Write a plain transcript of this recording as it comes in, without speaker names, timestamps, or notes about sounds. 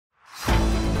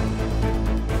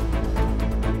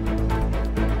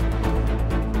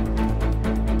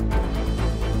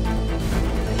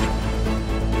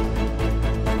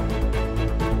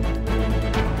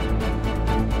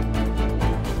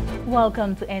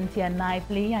Welcome to NTN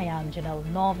Nightly. I am Janelle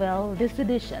Novel. This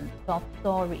edition, top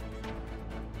story.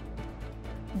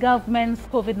 Government's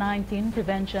COVID-19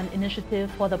 prevention initiative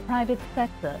for the private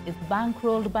sector is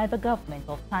bankrolled by the government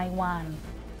of Taiwan.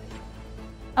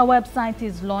 A website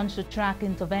is launched to track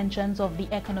interventions of the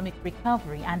Economic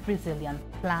Recovery and Resilience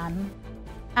Plan.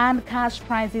 And cash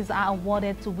prizes are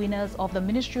awarded to winners of the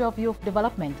Ministry of Youth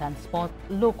Development and Sport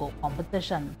local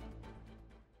competition.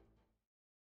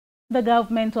 The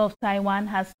government of Taiwan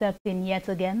has stepped in yet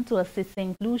again to assist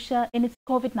St. Lucia in its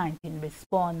COVID-19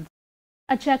 response.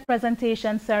 A check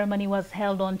presentation ceremony was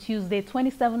held on Tuesday,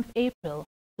 27th April,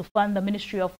 to fund the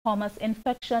Ministry of Commerce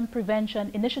Infection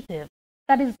Prevention Initiative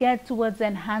that is geared towards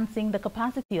enhancing the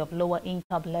capacity of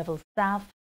lower-income level staff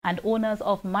and owners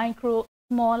of micro,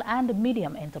 small and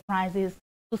medium enterprises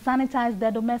to sanitize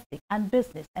their domestic and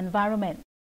business environment.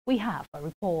 We have a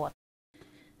report.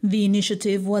 The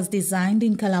initiative was designed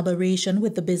in collaboration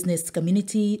with the business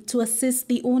community to assist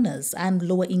the owners and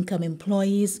lower-income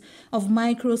employees of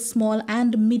micro, small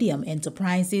and medium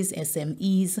enterprises,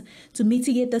 SMEs, to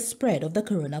mitigate the spread of the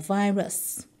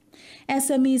coronavirus.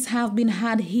 SMEs have been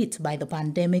hard hit by the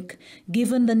pandemic,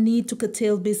 given the need to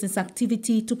curtail business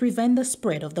activity to prevent the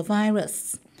spread of the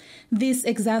virus. This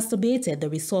exacerbated the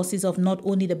resources of not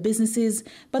only the businesses,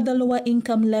 but the lower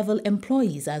income level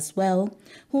employees as well,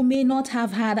 who may not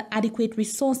have had adequate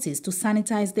resources to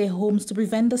sanitize their homes to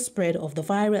prevent the spread of the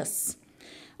virus.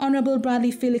 Honorable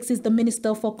Bradley Felix is the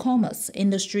Minister for Commerce,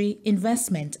 Industry,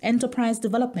 Investment, Enterprise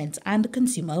Development and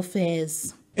Consumer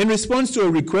Affairs. In response to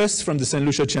a request from the St.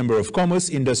 Lucia Chamber of Commerce,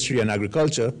 Industry and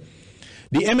Agriculture,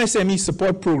 the MSME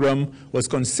support program was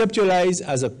conceptualized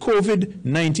as a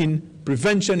COVID-19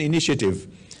 prevention initiative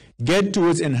geared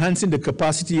towards enhancing the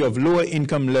capacity of lower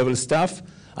income level staff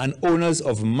and owners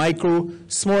of micro,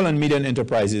 small and medium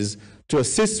enterprises to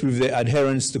assist with their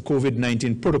adherence to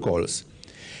COVID-19 protocols.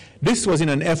 This was in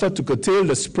an effort to curtail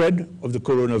the spread of the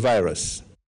coronavirus.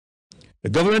 The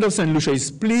government of St. Lucia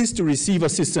is pleased to receive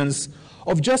assistance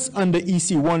of just under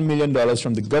 $1 million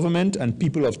from the government and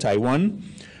people of Taiwan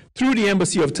through the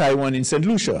Embassy of Taiwan in St.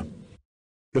 Lucia.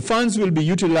 The funds will be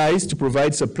utilized to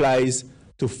provide supplies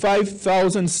to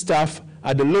 5,000 staff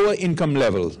at the lower income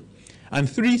level and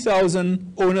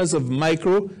 3,000 owners of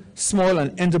micro, small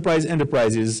and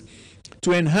enterprises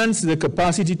to enhance their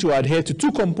capacity to adhere to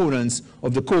two components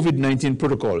of the COVID-19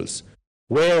 protocols: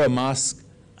 wear a mask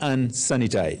and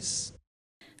sanitize.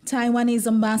 Taiwanese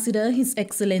Ambassador His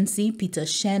Excellency Peter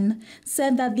Shen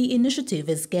said that the initiative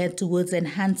is geared towards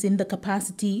enhancing the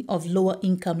capacity of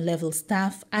lower-income level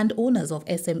staff and owners of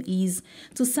SMEs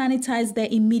to sanitize their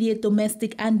immediate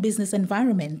domestic and business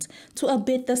environment to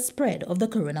abate the spread of the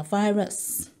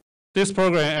coronavirus. This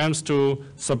program aims to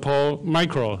support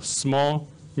micro, small,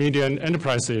 medium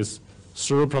enterprises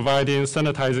through providing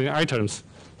sanitizing items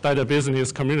that the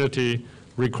business community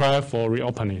require for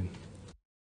reopening.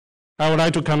 I would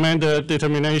like to commend the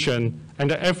determination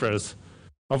and the efforts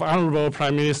of Honorable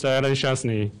Prime Minister Alan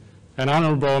Shansny and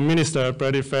Honorable Minister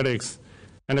Bradley Felix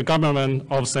and the government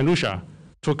of St. Lucia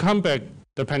to combat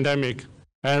the pandemic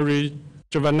and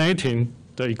rejuvenating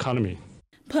the economy.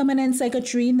 Permanent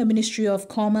Secretary in the Ministry of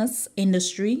Commerce,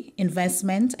 Industry,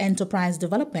 Investment, Enterprise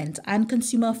Development and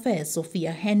Consumer Affairs,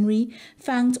 Sophia Henry,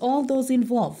 thanked all those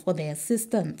involved for their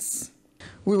assistance.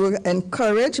 We were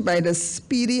encouraged by the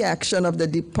speedy action of the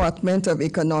Department of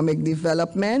Economic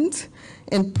Development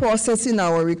in processing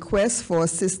our request for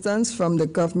assistance from the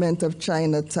government of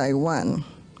China, Taiwan.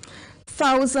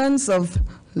 Thousands of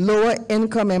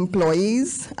lower-income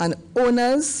employees and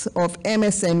owners of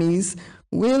MSMEs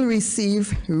will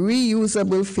receive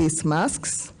reusable face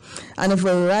masks and a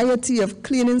variety of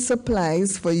cleaning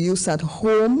supplies for use at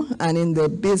home and in their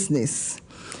business.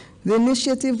 The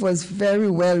initiative was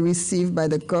very well received by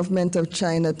the government of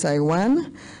China,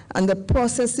 Taiwan, and the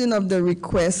processing of the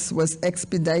request was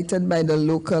expedited by the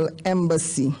local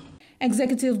embassy.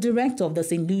 Executive Director of the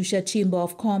St. Lucia Chamber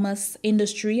of Commerce,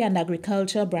 Industry and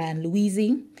Agriculture, Brian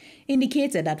Louisi,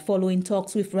 indicated that following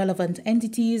talks with relevant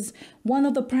entities, one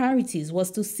of the priorities was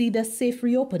to see the safe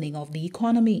reopening of the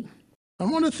economy.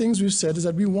 And one of the things we've said is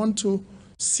that we want to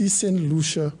see St.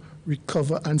 Lucia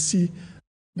recover and see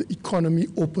the economy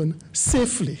open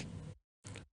safely.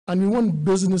 And we want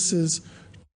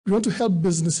to help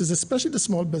businesses, especially the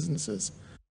small businesses,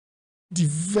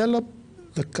 develop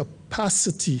the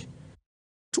capacity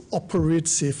to operate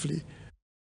safely.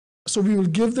 So we will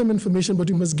give them information, but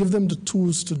we must give them the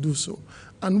tools to do so.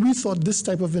 And we thought this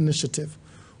type of initiative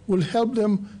will help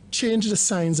them change the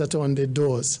signs that are on their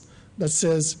doors that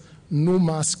says, no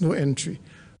mask, no entry,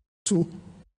 to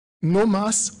no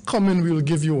mask, come in, we will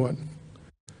give you one.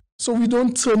 So we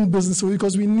don't turn business away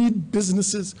because we need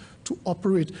businesses to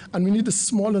operate, and we need the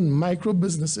small and micro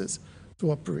businesses to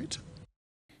operate.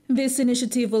 This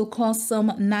initiative will cost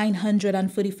some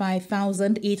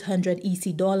 $945,800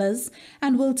 EC dollars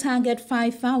and will target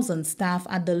 5,000 staff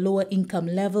at the lower income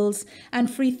levels and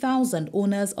 3,000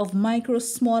 owners of micro,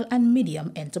 small and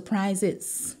medium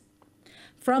enterprises.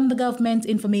 From the Government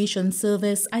Information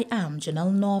Service, I am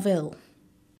Janelle Norville.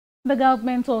 The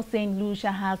government of St.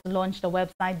 Lucia has launched a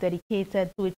website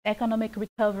dedicated to its economic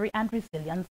recovery and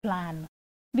resilience plan.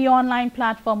 The online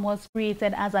platform was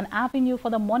created as an avenue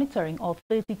for the monitoring of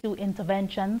 32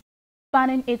 interventions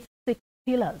spanning its 6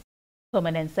 pillars.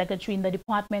 Permanent Secretary in the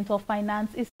Department of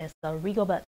Finance is Esther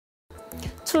Rigobert.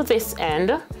 To this end,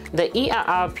 the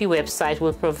ERRP website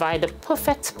will provide the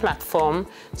perfect platform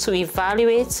to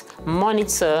evaluate,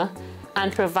 monitor,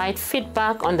 and provide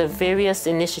feedback on the various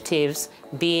initiatives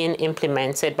being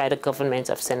implemented by the government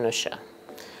of St. Lucia.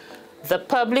 The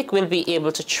public will be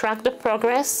able to track the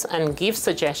progress and give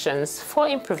suggestions for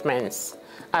improvements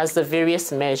as the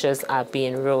various measures are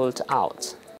being rolled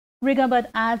out. Rigobert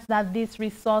adds that this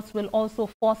resource will also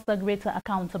foster greater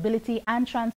accountability and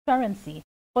transparency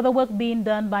for the work being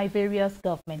done by various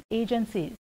government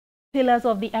agencies. Pillars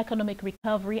of the Economic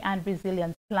Recovery and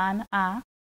Resilience Plan are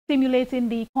stimulating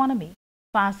the economy,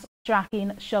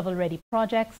 fast-tracking shovel-ready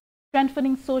projects,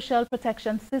 strengthening social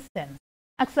protection systems,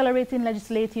 accelerating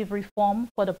legislative reform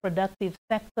for the productive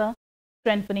sector,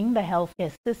 strengthening the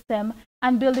healthcare system,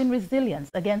 and building resilience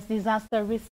against disaster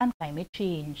risk and climate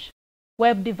change.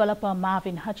 Web developer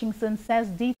Marvin Hutchinson says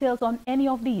details on any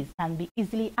of these can be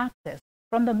easily accessed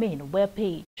from the main web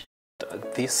page.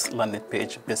 This landing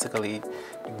page basically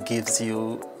gives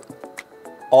you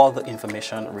all the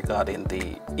information regarding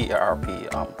the ERRP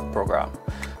program,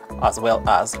 as well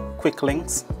as quick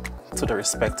links to the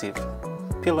respective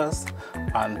pillars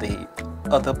and the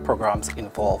other programs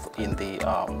involved in the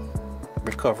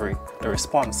recovery, the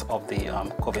response of the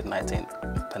COVID-19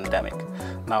 pandemic.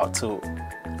 Now, to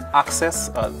access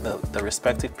the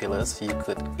respective pillars, you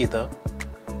could either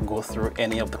go through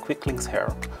any of the quick links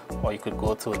here, or you could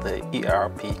go to the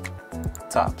ERRP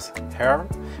tabs. Here,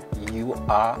 you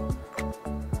are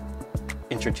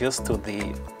introduced to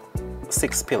the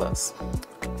 6 pillars,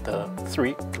 the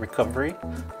 3 recovery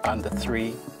and the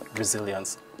 3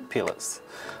 resilience pillars.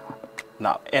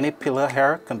 Now, any pillar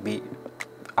here can be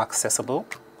accessible,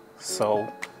 so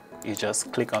you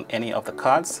just click on any of the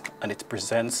cards and it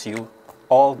presents you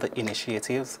all the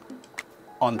initiatives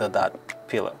under that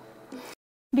pillar.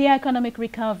 The Economic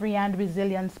Recovery and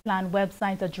Resilience Plan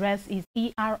website address is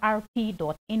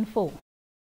errp.info.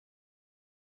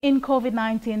 In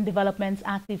COVID-19 developments,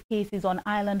 active cases on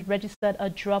island registered a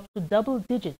drop to double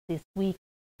digits this week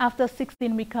after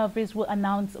 16 recoveries were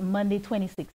announced Monday,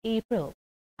 26 April.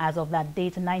 As of that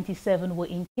date, 97 were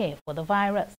in care for the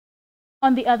virus.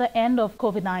 On the other end of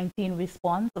COVID-19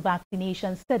 response,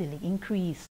 vaccination steadily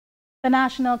increased. The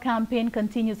national campaign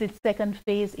continues its second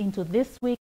phase into this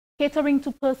week, catering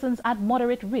to persons at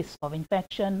moderate risk of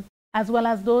infection, as well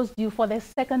as those due for their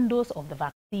second dose of the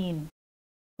vaccine.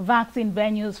 Vaccine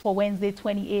venues for Wednesday,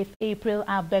 28 April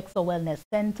are Bexar Wellness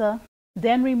Center,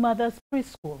 Denry Mothers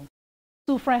Preschool,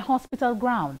 Sufre Hospital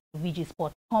Ground, VG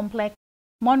Sports Complex,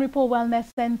 Monrepo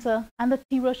Wellness Center, and the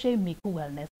T. Roche Miku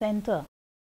Wellness Center.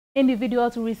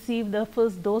 Individuals who receive the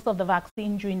first dose of the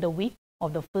vaccine during the week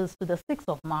of the 1st to the 6th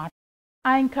of March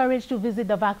are encouraged to visit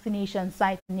the vaccination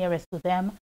site nearest to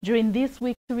them during this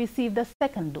week to receive the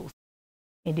second dose.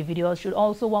 Individuals should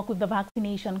also walk with the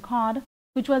vaccination card,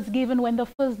 which was given when the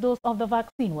first dose of the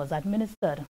vaccine was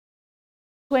administered.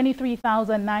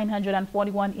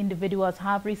 23,941 individuals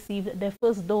have received their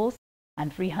first dose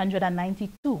and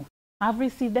 392 have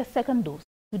received their second dose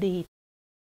to date.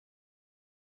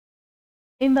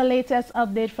 In the latest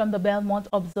update from the Belmont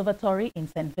Observatory in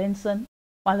St. Vincent,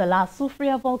 while the La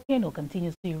Soufrière volcano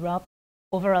continues to erupt,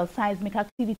 overall seismic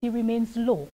activity remains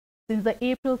low since the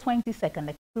April 22nd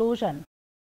explosion.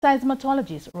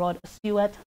 Seismologist Rod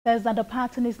Stewart says that the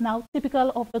pattern is now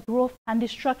typical of the growth and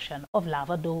destruction of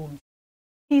lava domes.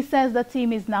 He says the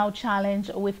team is now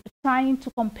challenged with trying to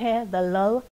compare the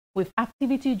lull with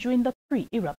activity during the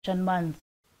pre-eruption months.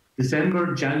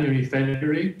 December, January,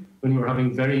 February, when we were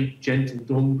having very gentle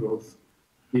dome growth,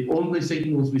 the only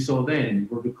signals we saw then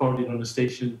were recorded on a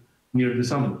station near the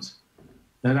summit.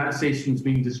 Now that station is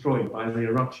being destroyed by the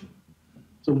eruption.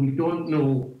 So we don't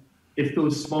know if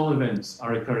those small events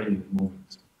are occurring at the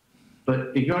moment.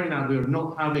 But ignoring that, we're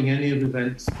not having any of the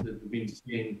events that we've been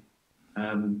seeing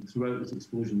throughout this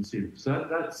explosion series. So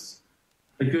that's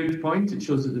a good point. It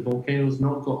shows that the volcano's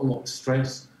not got a lot of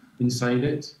stress inside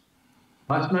it.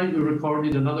 Last night we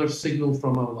recorded another signal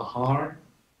from Al Lahar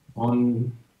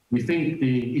on, we think, the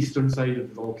eastern side of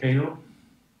the volcano.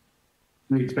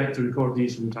 We expect to record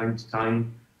these from time to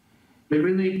time. But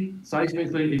really,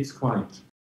 seismically, it's quiet.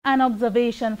 An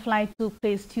observation flight took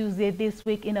place Tuesday this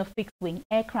week in a fixed-wing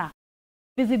aircraft.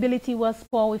 Visibility was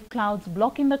poor with clouds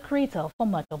blocking the crater for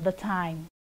much of the time.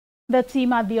 The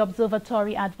team at the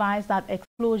observatory advised that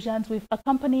explosions with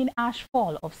accompanying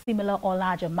ashfall of similar or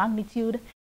larger magnitude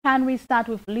can restart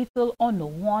with little or no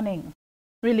warning.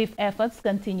 Relief efforts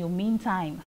continue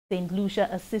meantime. St. Lucia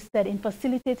assisted in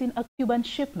facilitating a Cuban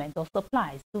shipment of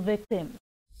supplies to victims.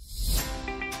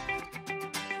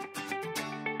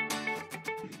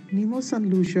 NEMO St.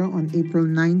 Lucia on April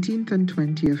 19th and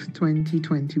 20th,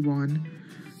 2021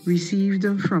 received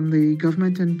from the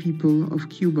government and people of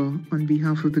Cuba on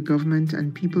behalf of the government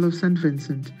and people of St.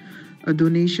 Vincent a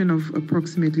donation of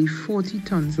approximately 40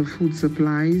 tons of food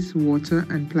supplies, water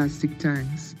and plastic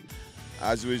tanks.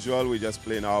 As usual, we're just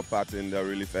playing our part in the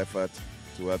relief effort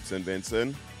to help St.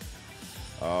 Vincent.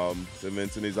 St.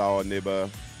 Vincent is our neighbor,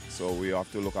 so we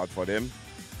have to look out for them.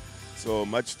 So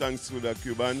much thanks to the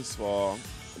Cubans for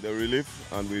the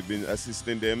relief, and we've been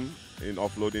assisting them in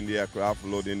offloading the aircraft,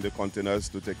 loading the containers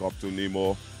to take up to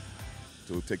Nemo,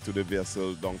 to take to the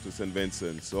vessel down to St.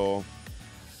 Vincent. So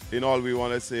in all, we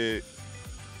want to say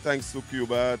thanks to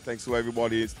Cuba, thanks to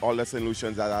everybody, all the St.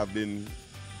 Lucians that have been,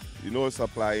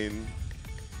 supplying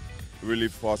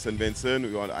relief for St.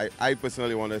 Vincent. I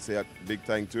personally want to say a big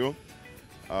thank you,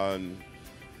 and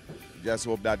just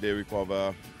hope that they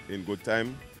recover in good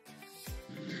time.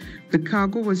 The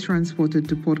cargo was transported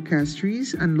to Port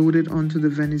Castries and loaded onto the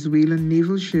Venezuelan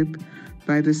naval ship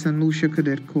by the St. Lucia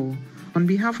Cadet Corps. On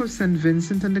behalf of St.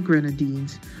 Vincent and the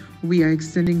Grenadines, we are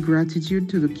extending gratitude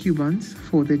to the Cubans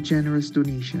for their generous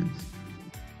donations.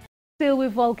 Still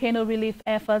with volcano relief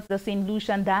efforts, the St.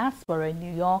 Lucian diaspora in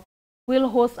New York will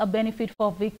host a benefit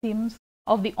for victims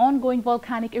of the ongoing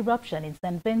volcanic eruption in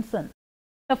St. Vincent.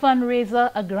 The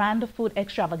fundraiser, a grand food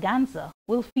extravaganza,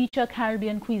 will feature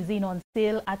Caribbean cuisine on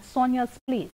sale at Sonia's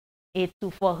Place,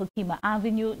 824 Hakima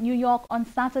Avenue, New York on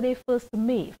Saturday, 1st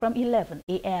May from 11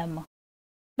 a.m.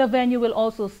 The venue will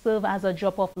also serve as a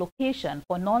drop-off location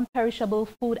for non-perishable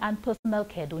food and personal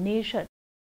care donations.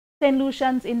 St.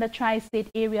 Lucians in the tri-state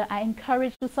area are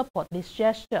encouraged to support this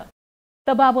gesture.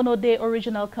 The Babono Day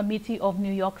Original Committee of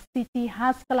New York City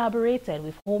has collaborated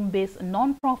with home-based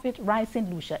non-profit Rise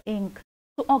St. Lucia, Inc.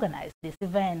 to organize this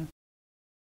event.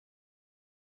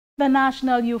 The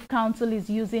National Youth Council is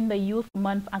using the Youth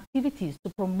Month activities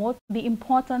to promote the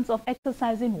importance of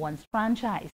exercising one's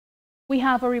franchise. We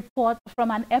have a report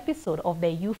from an episode of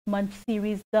their Youth Month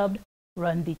series dubbed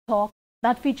Run the Talk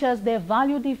that features their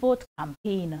Value the Vote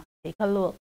campaign. Take a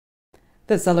look.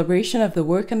 The celebration of the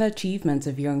work and achievements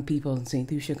of young people in St.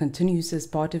 Lucia continues as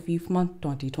part of Youth Month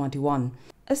 2021.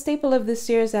 A staple of this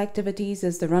year's activities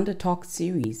is the Run the Talk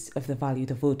series of the Value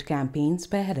the Vote campaign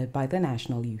spearheaded by the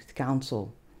National Youth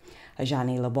Council.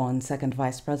 Ajani Labon, second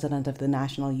vice president of the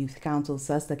National Youth Council,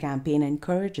 says the campaign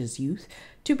encourages youth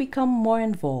to become more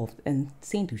involved in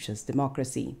St. Lucia's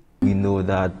democracy. We know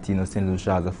that St.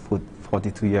 Lucia as a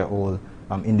 42-year-old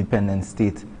independent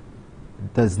state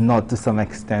does not to some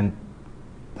extent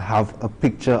have a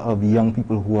picture of young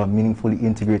people who are meaningfully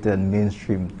integrated and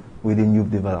mainstreamed within youth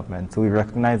development. So we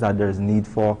recognize that there's need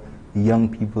for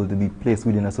young people to be placed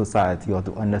within a society or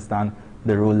to understand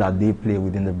the role that they play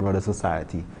within the broader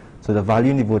society. So the Value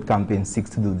in the Vote campaign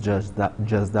seeks to do just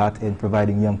that in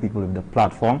providing young people with the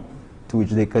platform to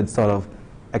which they could sort of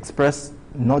express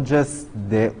not just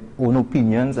their own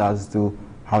opinions as to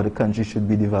how the country should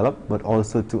be developed, but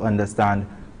also to understand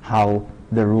how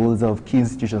the roles of key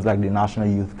institutions like the National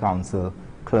Youth Council,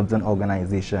 clubs and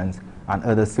organizations, and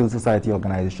other civil society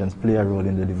organizations play a role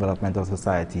in the development of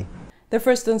society. The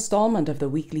first installment of the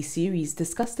weekly series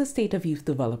discussed the state of youth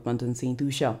development in St.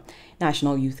 Lucia.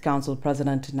 National Youth Council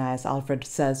President Nias Alfred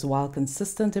says while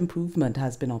consistent improvement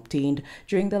has been obtained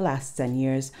during the last 10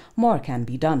 years, more can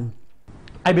be done.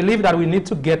 I believe that we need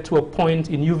to get to a point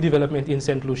in youth development in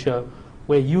St. Lucia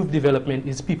where youth development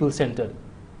is people-centered.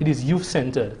 It is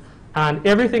youth-centered. And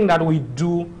everything that we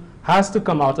do has to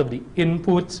come out of the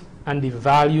input and the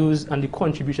values and the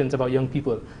contributions of our young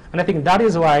people. And I think that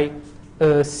is why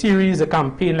a series, a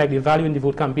campaign like the Value in the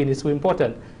Vote campaign is so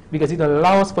important, because it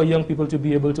allows for young people to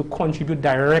be able to contribute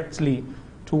directly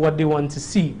to what they want to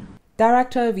see.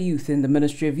 Director of Youth in the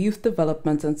Ministry of Youth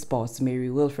Development and Sports, Mary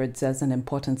Wilfred, says an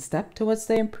important step towards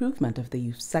the improvement of the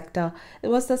youth sector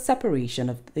was the separation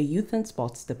of the Youth and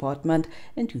Sports Department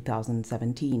in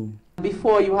 2017.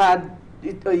 Before you had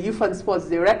a Youth and Sports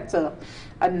Director,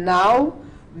 and now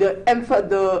the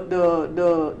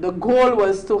goal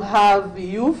was to have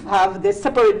youth have their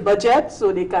separate budget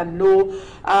so they can know,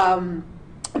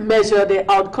 measure the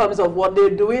outcomes of what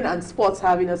they're doing, and sports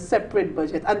having a separate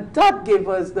budget. And that gave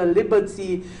us the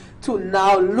liberty to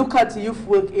now look at youth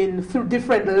work through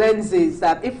different lenses,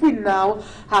 that if we now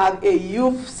have a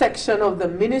youth section of the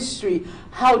ministry,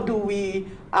 how do we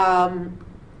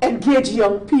engage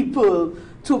young people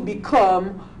to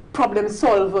become problem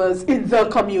solvers in the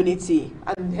community?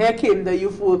 And here came the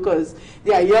youth workers.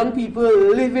 They are young people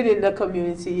living in the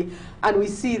community, and we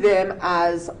see them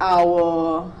as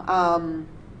our,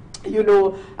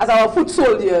 as our foot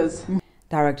soldiers.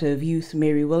 Director of Youth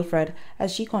Mary Wilfred,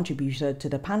 as she contributed to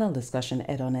the panel discussion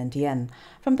aired on NTN.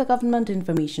 From the Government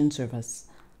Information Service,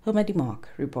 Homer DeMark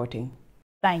reporting.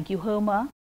 Thank you, Homer.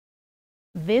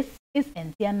 This is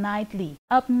NTN Nightly.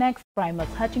 Up next,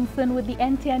 Primus Hutchinson with the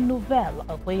NTN Nouvelle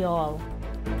of Wayall.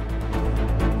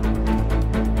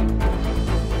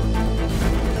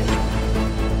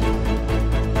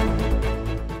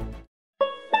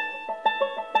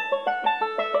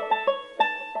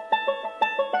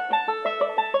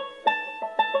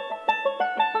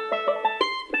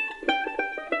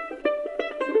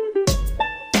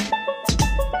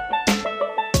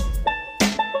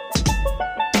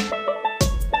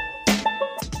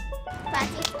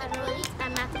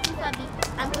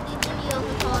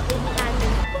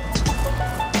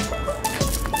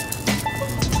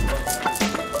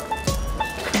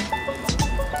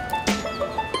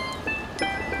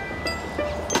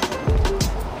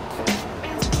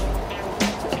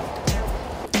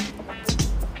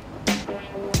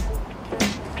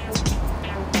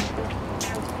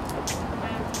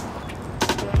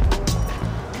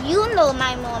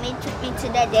 My mommy took me to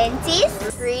the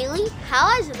dentist. Really?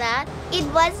 How was that? It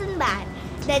wasn't bad.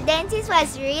 The dentist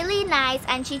was really nice,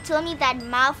 and she told me that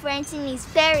mouth rinsing is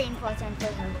very important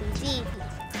for healthy teeth.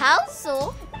 How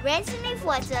so? Rinsing with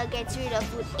water gets rid of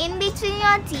food in between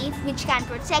your teeth, which can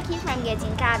protect you from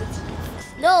getting cavities.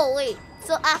 No, wait.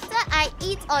 So after I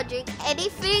eat or drink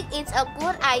anything, it's a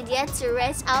good idea to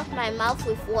rinse out my mouth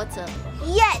with water.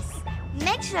 Yes!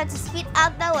 Make sure to spit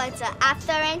out the water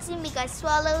after rinsing, because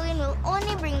swallowing will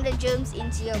only bring the germs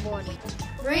into your body.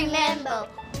 Remember,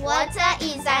 water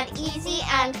is an easy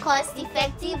and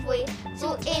cost-effective way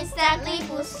to instantly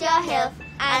boost your health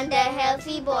and a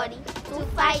healthy body to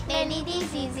fight many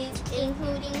diseases,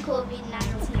 including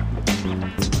COVID-19.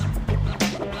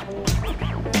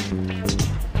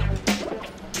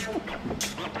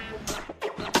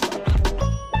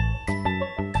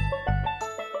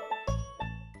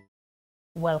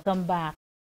 Welcome back.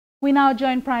 We now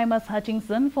join Primus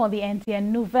Hutchinson for the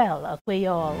NTN Nouvelle of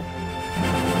Wayall.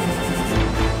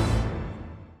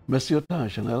 Merci autant,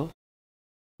 Chanel.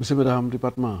 Monsieur, Madame,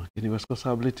 département qui nous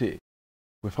responsabilité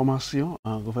pour formation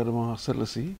en gouvernement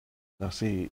celle-ci, la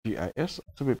CGIS,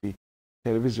 CPP,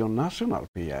 télévision nationale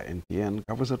PA NTN,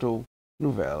 qui vous êtes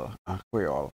nouvelle en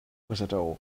Wayall, vous êtes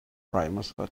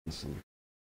Primus Hutchinson.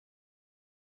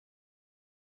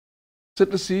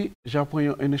 Celle-ci, j'ai pris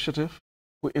une initiative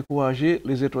pour encourager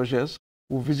les étrangers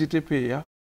pour visiter le pays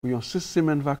pour 6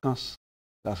 semaines de vacances.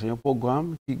 C'est un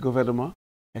programme qui le gouvernement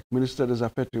et le ministère des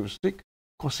Affaires touristiques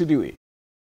considèrent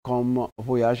comme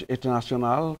voyage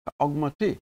international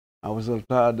augmenté en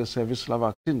résultat de services de la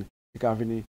vaccine qui a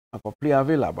venu encore plus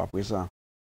available à présent.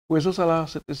 Pour ça,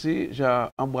 c'est ici, j'ai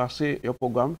embrassé un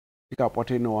programme qui a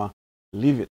apporté nous à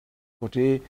Live It.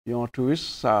 Côté un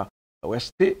touriste, ça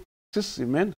resté 6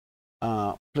 semaines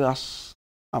en place.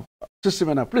 6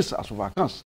 semaines en plus à ses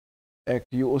vacances. Et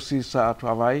qu'il aussi ça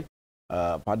travaille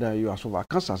pendant qu'il a ses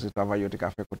vacances, ça c'est travail qui a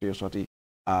fait côté sorti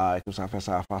et que ça fait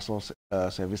ça façon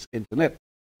service internet.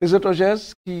 Les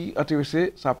étrangers qui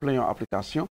intéressés, ça plein une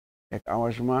application et un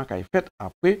arrangement qui est fait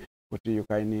après côté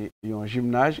il y a un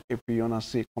gymnase et puis on a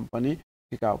ces compagnies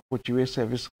qui a produit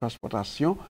service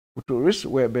transportation pour touristes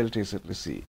ou belté cette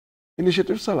ici.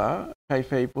 Initiative ça là qui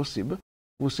fait possible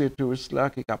pour ces touristes là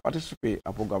qui ont participé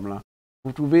à programme là.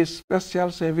 Pour trouver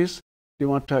spécial service de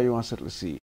montagne en cette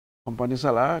ci. Compagnie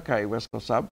ça là qui est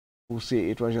responsable pour ces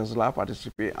étrangers là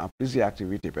participer à plusieurs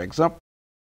activités. Par exemple,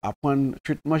 apprendre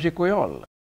traitement créole,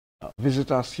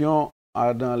 visitation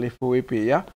dans les forêts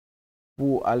pays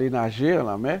pour aller nager dans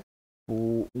la mer,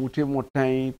 pour monter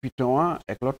montagne piton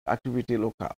et l'autre activité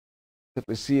locale.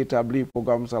 Cette ci établit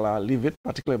programme ça là Live It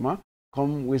particulièrement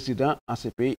comme résident en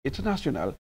ces pays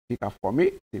internationaux qui a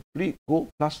formé des plus gros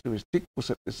places touristiques pour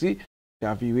cette ci. Qui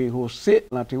a viré aussi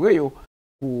l'intérêt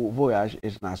pour voyage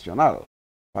international.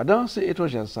 Pendant ces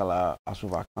étrangers là à sous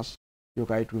vacances, ils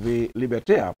ont trouvé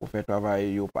liberté pour faire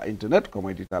travail par internet comme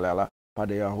on dit tout à l'heure là, pas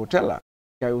d'ailleurs hôtel là.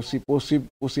 Qui est aussi possible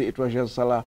pour ces étrangers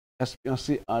là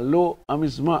expériencer en l'eau,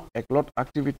 amusement avec l'autre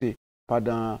activité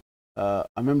pendant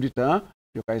en même temps,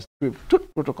 vous pouvez suivre tout le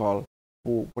protocole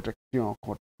pour protection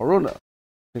contre corona.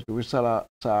 C'est tout ça,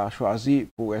 ça a choisi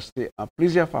pour rester en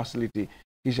plusieurs facilités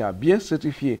qui sont bien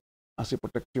certifiées en ces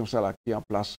protections qui sont en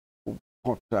place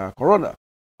contre corona.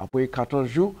 Après 14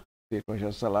 jours,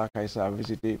 c'est ça là qui a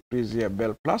visité plusieurs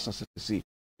belles places à cette ici.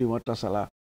 Durant ça là,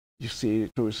 c'est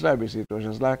touristes là, mais c'est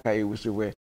touristes là qui a reçu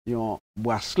un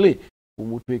bracelet pour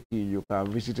montrer qu'ils ont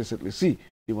visité cette ici.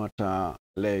 Durant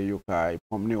les ils ont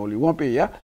promené au Lyon pays,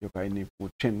 ils ont pour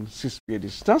 6 pieds de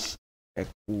distance et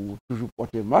pour toujours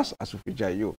porter masque à suffisant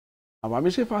yo. Avant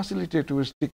mais ces facilités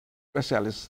touristiques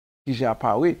spécialistes qui j'ai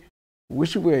apparu,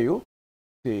 recevoir yo,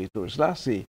 ces touristes là,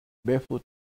 c'est Barefoot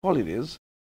Holidays,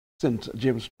 St.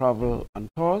 James Travel and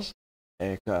Tours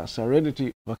et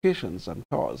Serenity Vacations and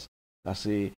Tours. Ça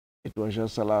c'est étoile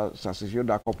ça là, ça c'est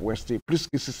d'accord pour rester plus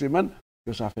que 6 semaines,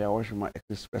 que ça fait arrangement avec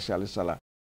les spécialistes là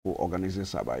pour organiser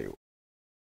ça ba yo.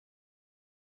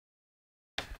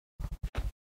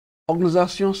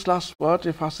 Organisation Sport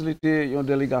et faciliter une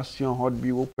délégation hot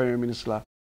bureau Premier ministre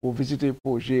pour visiter le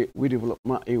projet de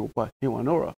développement aéroport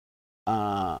Hiwanora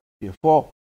en effort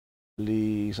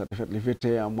ça a fait le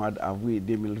 21 mois d'avril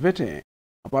 2021.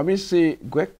 Parmi ces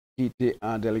Grecs qui étaient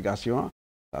en délégation,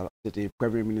 c'était le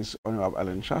Premier ministre honorable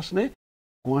Alan Chasney,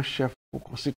 grand chef pour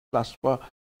conseil sport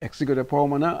exécutif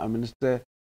permanent au ministère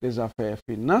des Affaires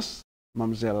Finances,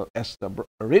 Mme Esther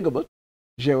Rigobert,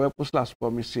 géré pour sport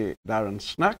M. Darren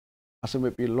Snack,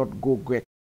 assemblé puis l'autre go grec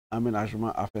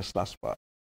aménagement affaires sport.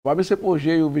 Parmi ces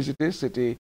projets que vous visitez,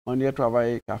 c'était manière de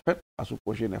travail qu'a fait à ce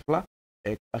projet neuf là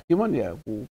et à quelle manière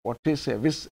pour porter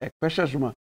service et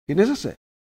changement qui est nécessaire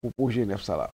pour projet neuf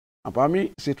ça là.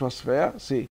 Parmi ces transferts,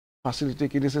 c'est facilité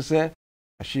qui est nécessaire,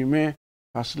 chemin,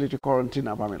 facilité quarantine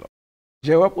à parmi l'autre.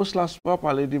 J'ai pour cela sport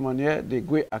parler de manière de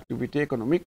grosses activités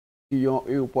économiques qui ont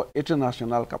eu pour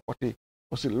international qui apporté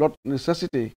aussi l'autre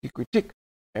nécessité qui critique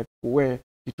et pour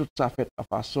qui tout ça fait de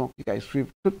façon qui suivre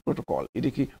tout le protocole. Et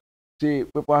dit que c'est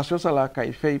préparation ça là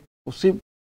qui fait possible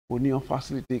pour nous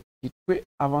faciliter qui peut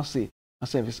avancer en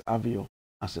service avion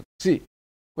en cette si.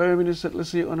 Premier ministre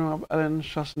Lucia honorable Alan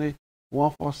Chasney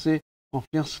renforcer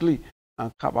confiance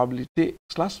en capacité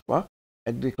SLASPA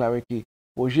et déclarer que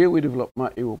projet de développement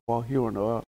aéroport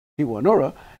Hiwanora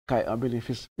qui a un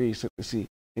bénéfice pays cette ici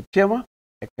et tellement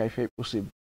et qui fait possible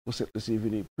pour cette ici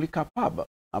venir plus capable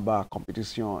en bas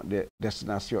compétition de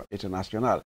destination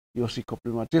internationale. Il aussi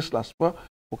complémenter SLASPA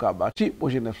pour qu'à bâtir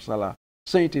projet neuf ça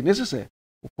sans été nécessaire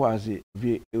pour croiser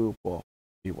via aéroport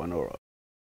Hiwanora.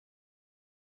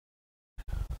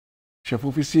 Chef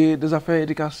officier des affaires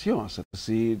éducation, c'est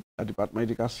ici le département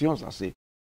d'éducation, ça c'est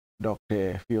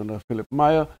Dr. Fiona Philip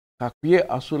Meyer, qui a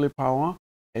appuyé à sur les parents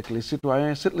et les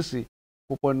citoyens cette ici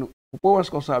pour prendre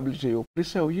responsabilité au plus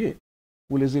sérieux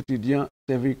pour les étudiants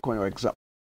servis comme exemple.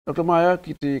 Dr. Meyer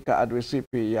qui a adressé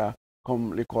pays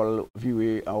comme l'école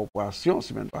vivée en opération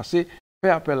semaine passée, fait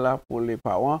appel là pour les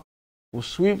parents pour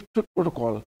suivre tout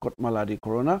protocole contre maladie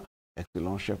corona.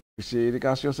 Excellent chef officier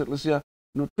d'éducation cette ici,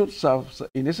 nous tous savons que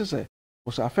c'est nécessaire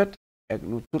pour ça fait et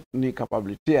nous toutes nos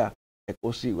capacités et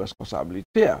aussi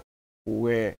responsabilité pour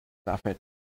ça fait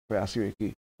pour assurer que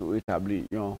nous établissons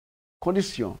une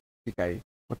condition qui est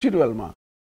continuellement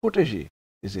protéger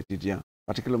les étudiants,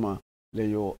 particulièrement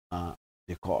les en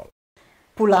école.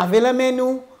 Pour laver les mains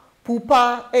nous, pour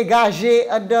pas engager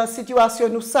dans situation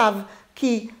nous savons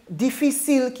qui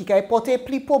difficile, qui a porté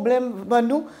plus de problèmes dans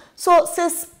nous. So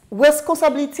c'est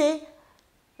responsabilité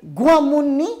grand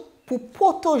monde pour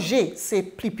protéger ces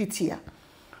plus petits.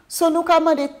 So nous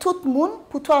demandons tout le monde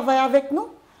pour travailler avec nous.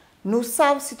 Nous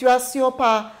savons situation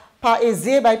pas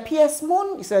aisée by pièce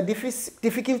monde, c'est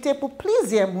difficulté pour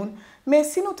plusieurs monde, mais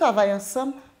si nous travaillons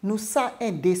ensemble, nous ça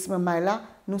aider ce moment là,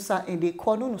 nous ça aider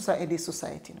corps nous ça aider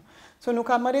société nous. So nous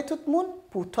demandons tout le monde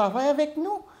pour travailler avec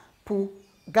nous pour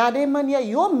garder manière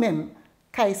yo même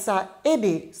kay ça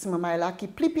aider ce moment là qui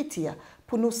plus petit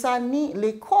pour nous ça ni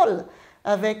l'école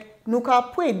avec nous ka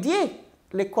prédier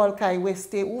l'école qui est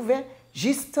restée ouverte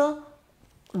juste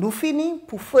nous fini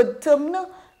pour faire de temps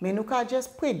mais nous ka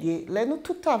juste prédier là nous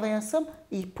tout travailler ensemble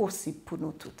est possible pour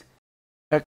nous tous.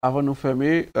 Avant de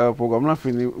fermer programme là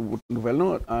fini nouvelle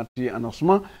nous anti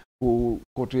annoncement pour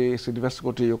côté ces divers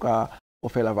côtés yo ka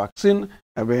offert la vaccine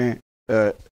eh ben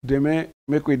demain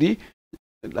mercredi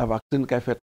la vaccine qui est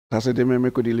faite ça c'est demain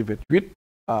mercredi le 28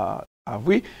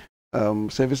 avril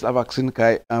service la vaccine qui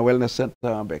est en wellness center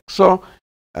en Bexon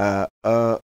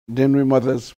Denry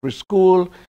Mothers Preschool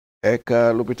et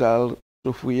l'hôpital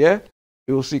Soufouye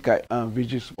et aussi qui est un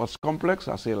Vigie Sports Complex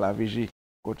ça c'est la Vigie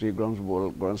côté Grand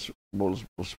Bowl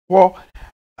Sport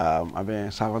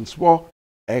avec Savant Sport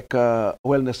avec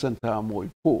Wellness Center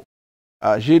Moipo.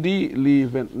 Jeudi, le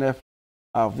 29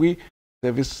 avril,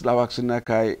 service la vaccine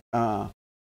kay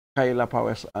la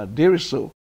Powers à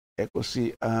Deriso et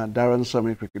aussi Darren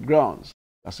Summit Cricket Grounds.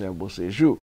 C'est un beau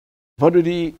séjour.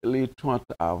 Vendredi, le 30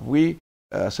 avril,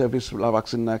 service la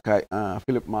vaccine kay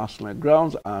Philip Marsland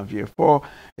Grounds à Vieux-Fort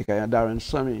et kay Darren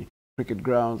Summit Cricket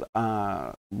Grounds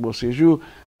à beau séjour,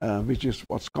 Beach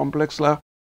Sports Complex là,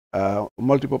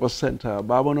 Multipurpose Center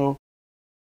Babono,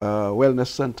 Wellness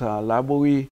Center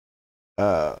Laboui,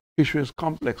 Fisheries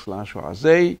Complex là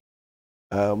Choisey,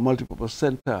 Multipurpose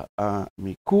Center à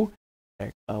Mikou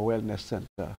et Wellness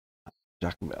Center à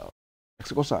Jacmel.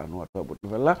 C'est comme ça, nous avons une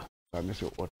nouvelle là, monsieur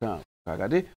autant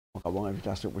regarder, on a une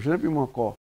invitation pour je n'ai plus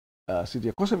encore, si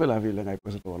Dieu conserve la ville, on a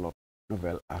présenté l'autre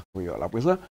nouvelle à Koyo. La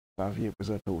présent, ça vient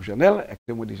présenter au Janel, et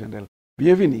témoin de Janel,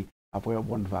 bienvenue après une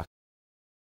bonne vague.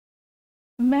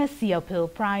 Merci Appeal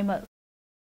Primus.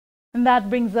 And that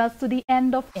brings us to the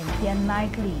end of NTN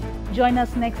Nightly. Join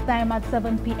us next time at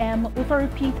 7 p.m. with a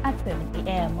repeat at 7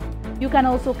 p.m. You can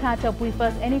also catch up with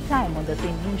us anytime on the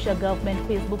St. Lucia Government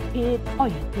Facebook page or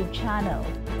YouTube channel.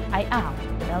 I am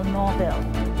Janelle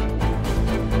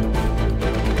Norville.